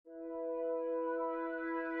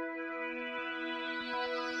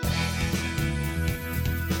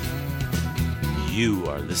You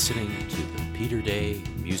are listening to the Peter Day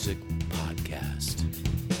Music Podcast.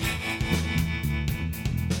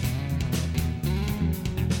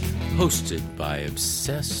 Hosted by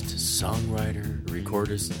obsessed songwriter,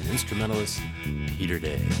 recordist, and instrumentalist Peter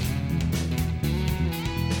Day.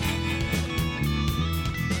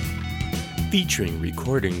 Featuring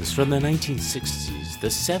recordings from the 1960s, the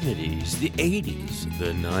 70s, the 80s,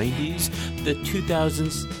 the 90s, the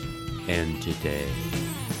 2000s, and today.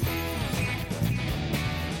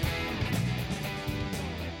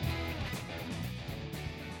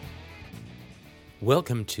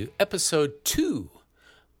 Welcome to episode 2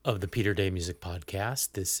 of the Peter Day Music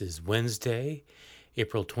Podcast. This is Wednesday,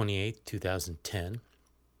 April 28th, 2010.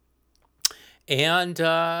 And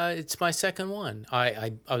it's my second one.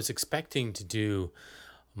 I was expecting to do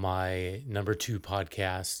my number 2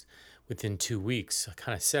 podcast within 2 weeks. I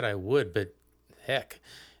kind of said I would, but heck,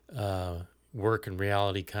 work and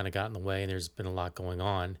reality kind of got in the way, and there's been a lot going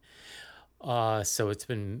on. So it's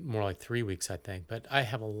been more like 3 weeks, I think. But I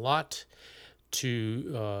have a lot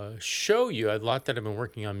to show you, a lot that I've been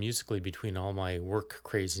working on musically between all my work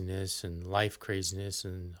craziness and life craziness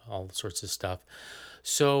and all sorts of stuff.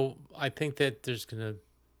 So I think that there's going to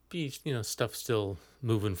be, stuff still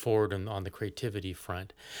moving forward on the creativity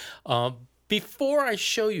front. Before I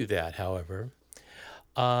show you that, however,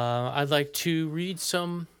 I'd like to read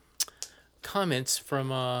some comments from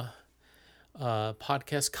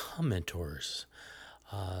podcast commentors.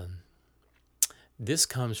 This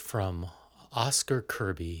comes from Oscar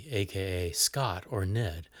Kirby, a.k.a. Scott or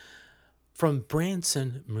Ned, from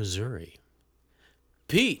Branson, Missouri.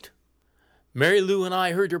 Pete, Mary Lou and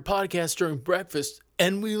I heard your podcast during breakfast,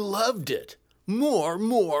 and we loved it. More.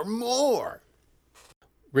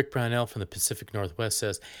 Rick Brownell from the Pacific Northwest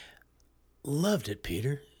says, loved it,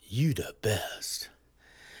 Peter. You the best.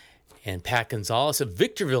 And Pat Gonzalez of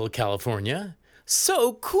Victorville, California.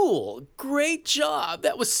 So cool. Great job.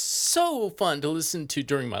 That was so fun to listen to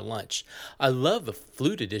during my lunch. I love the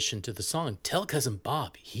flute addition to the song. Tell Cousin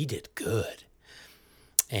Bob he did good.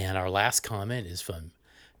 And our last comment is from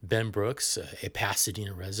Ben Brooks, a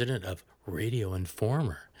Pasadena resident of Radio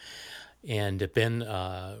Informer. And Ben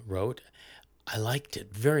wrote, I liked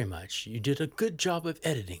it very much. You did a good job of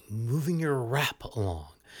editing, moving your rap along.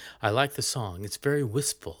 I like the song. It's very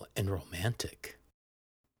wistful and romantic.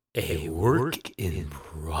 A work in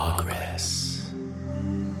progress.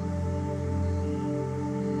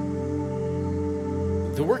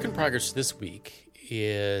 The work in progress this week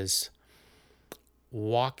is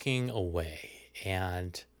Walking Away.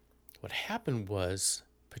 And what happened was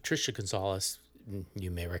Patricia Gonzalez,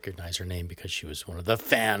 you may recognize her name because she was one of the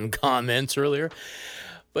fan comments earlier,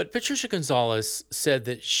 but Patricia Gonzalez said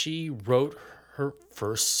that she wrote her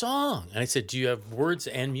first song. And I said, do you have words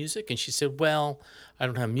and music? And she said, well, I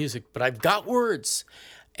don't have music, but I've got words.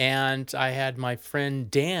 And I had my friend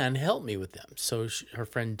Dan help me with them. So her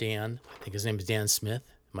friend Dan, I think his name is Dan Smith.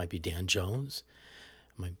 It might be Dan Jones.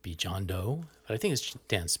 It might be John Doe. But I think it's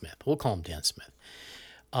Dan Smith. We'll call him Dan Smith.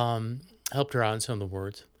 Helped her out in some of the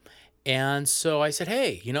words. And so I said,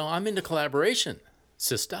 hey, I'm into collaboration,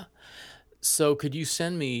 sister. So could you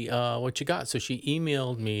send me what you got? So she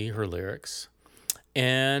emailed me her lyrics.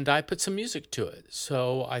 And I put some music to it.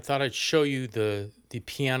 So I thought I'd show you the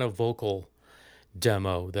piano vocal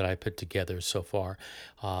demo that I put together so far.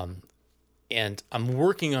 And I'm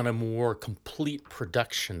working on a more complete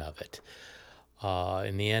production of it.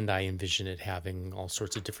 In the end, I envision it having all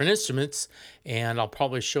sorts of different instruments, and I'll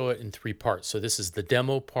probably show it in 3 parts. So this is the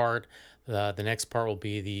demo part. The next part will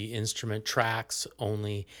be the instrument tracks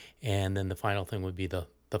only, and then the final thing would be the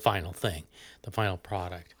final thing, the final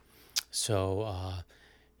product. So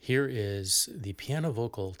here is the piano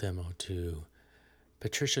vocal demo to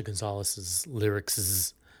Patricia Gonzalez's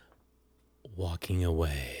lyrics, Walking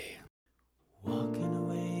Away. Walking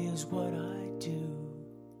away is what I do,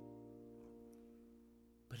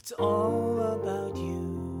 but it's all about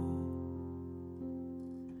you.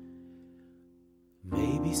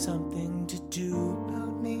 Maybe something to do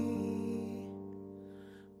about me,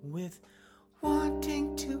 with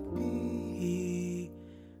wanting to be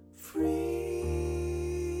free.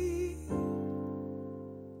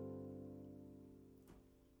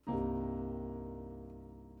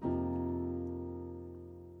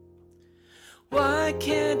 Why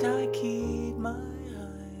can't I keep my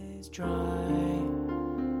eyes dry?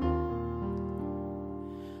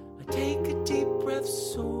 I take a deep breath,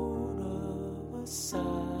 sort of a sigh.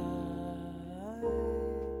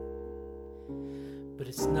 But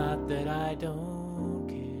it's not that I don't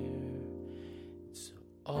care. It's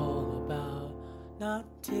all about not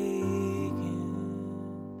taking.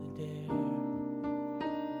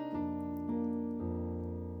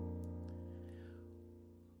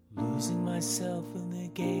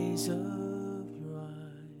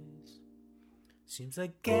 Seems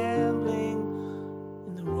like gambling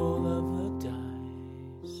in the roll of the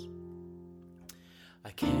dice. I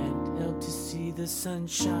can't help to see the sun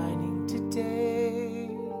shining today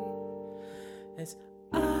as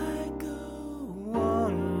I go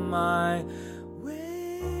on my way.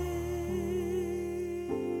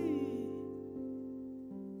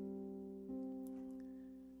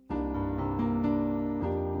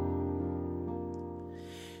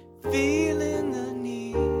 Feeling the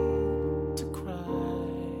need to cry,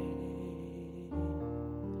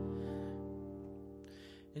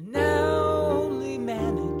 and now only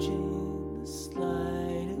managing the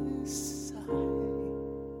slightest sigh.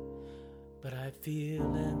 But I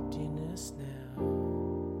feel emptiness now.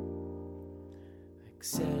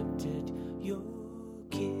 Accepted your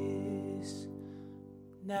kiss.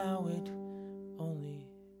 Now it only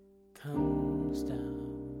comes down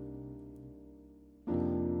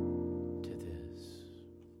to this.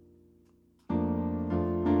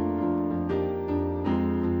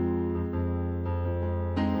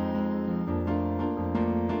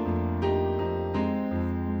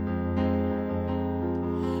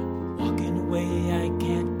 Walking away, I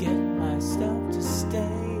can't get myself to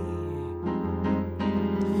stay.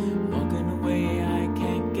 Walking away, I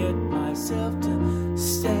can't get myself to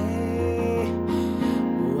stay.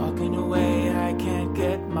 Walking away, I can't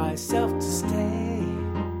get myself to stay.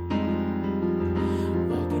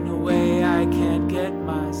 Walking away, I can't get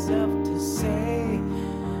myself to say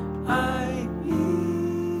I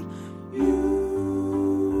need you.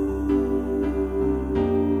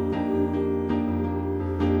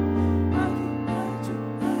 I do,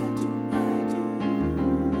 I need you.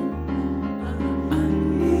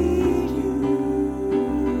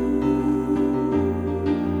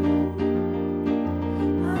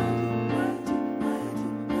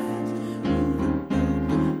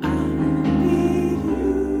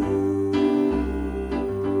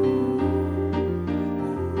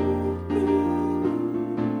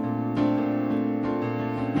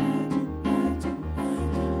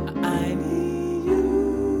 I need you.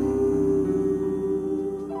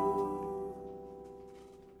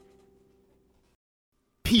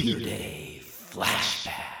 Peter Day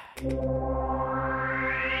Flashback.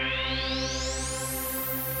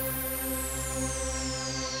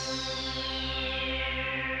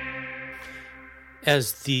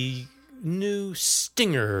 As the new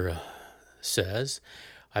Stinger says,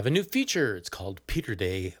 I have a new feature. It's called Peter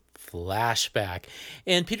Day Flashback.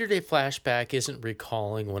 And Peter Day Flashback isn't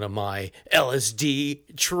recalling one of my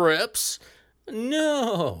LSD trips.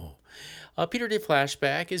 No. Peter Day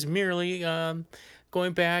Flashback is merely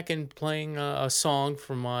going back and playing a song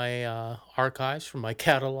from my archives, from my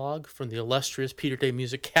catalog, from the illustrious Peter Day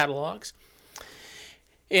music catalogs.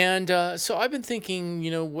 And so I've been thinking,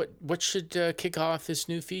 what should kick off this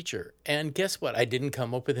new feature? And guess what? I didn't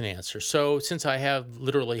come up with an answer. So since I have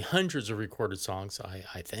literally hundreds of recorded songs,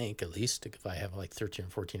 I think, at least, if I have like 13 or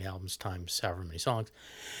 14 albums times however many songs,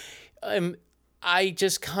 I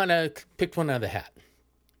just kind of picked one out of the hat.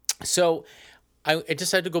 So I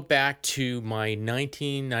decided to go back to my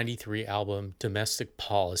 1993 album, Domestic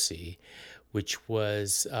Policy, which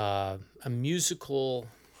was a musical...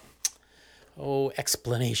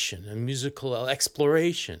 explanation, a musical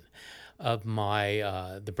exploration of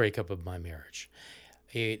the breakup of my marriage.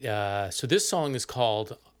 So this song is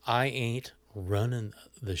called I Ain't Running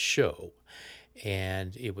the Show,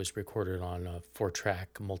 and it was recorded on a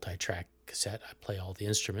 4-track, multi-track cassette. I play all the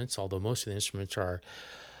instruments, although most of the instruments are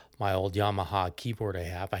my old Yamaha keyboard I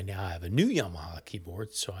have. I now have a new Yamaha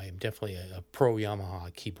keyboard, so I am definitely a pro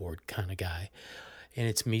Yamaha keyboard kind of guy. And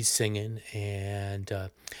it's me singing, and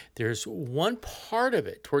there's one part of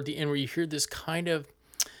it toward the end where you hear this kind of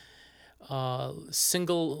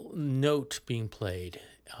single note being played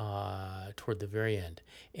toward the very end.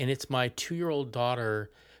 And it's my 2-year-old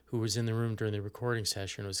daughter who was in the room during the recording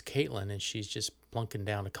session. It was Caitlin, and she's just plunking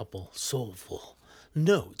down a couple soulful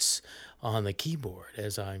notes on the keyboard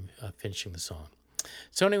as I'm finishing the song.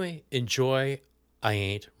 So anyway, enjoy I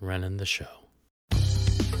Ain't Running the Show.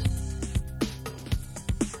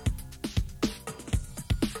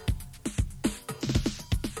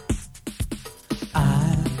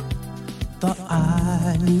 Thought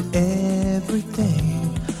I knew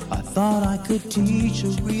everything. I thought I could teach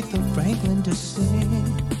Aretha Franklin to sing.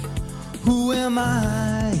 Who am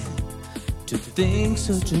I to think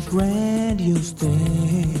such a grandiose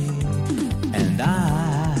thing? And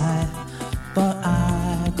I thought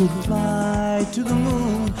I could fly to the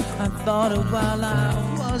moon. I thought it while I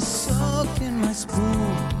was sucking my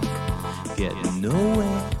spoon. Getting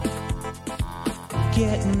nowhere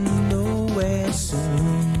soon.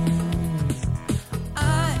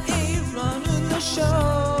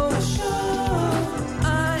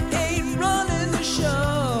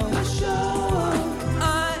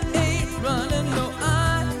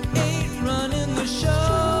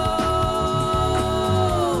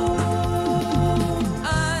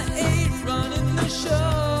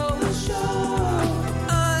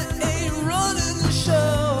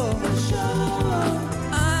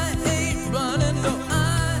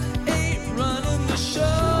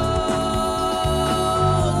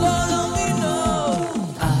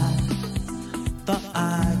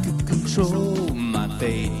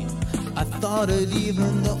 fate. I thought that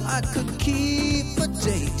even though I could keep a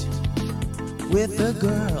date with a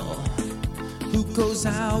girl who goes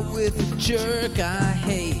out with a jerk I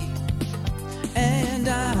hate, and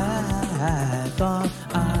I thought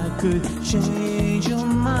I could change your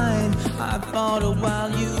mind. I thought a while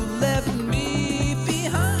you left me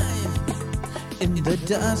behind in the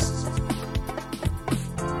dust.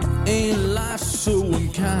 Ain't life so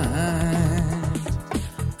unkind?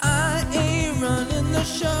 I ain't running the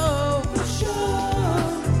show.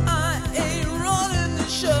 I ain't running the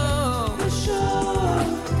show.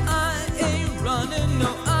 I ain't running,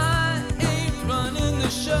 no, I ain't running the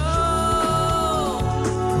show.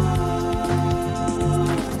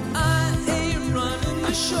 I ain't running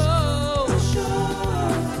the show.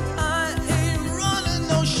 I ain't running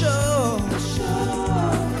no show.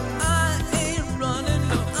 I ain't running,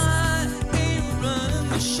 no, I ain't running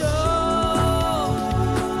the show.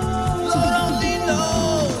 Lord only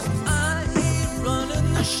knows I ain't running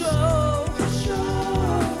the show.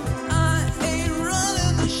 I ain't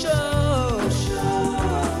running the show.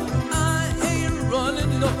 I ain't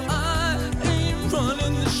running, no, I ain't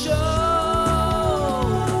running the show.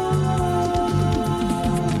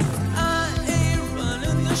 I ain't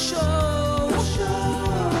running the show.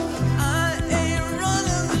 I ain't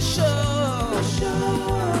running the show.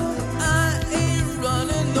 I ain't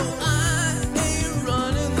running, no, I ain't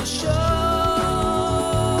running the show.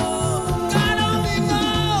 God only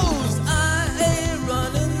knows I ain't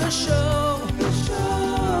running the show.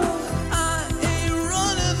 I ain't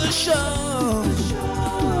running the show.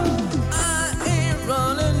 I ain't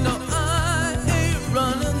running, no, I ain't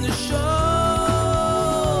running the show.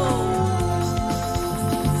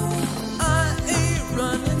 I ain't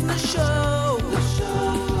running the show.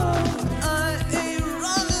 I ain't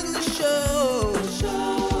running the show.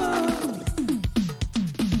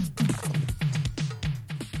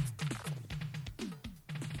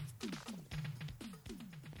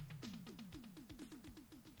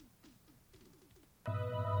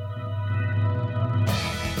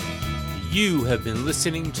 You have been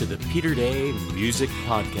listening to the Peter Day Music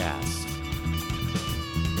Podcast.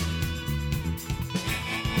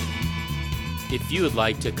 If you would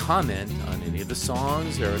like to comment on any of the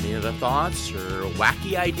songs or any of the thoughts or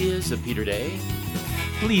wacky ideas of Peter Day,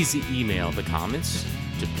 please email the comments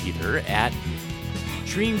to Peter at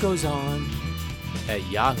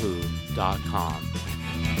dreamgoeson@yahoo.com.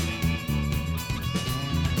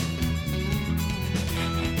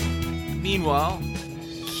 Meanwhile,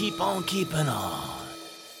 keep on keeping on.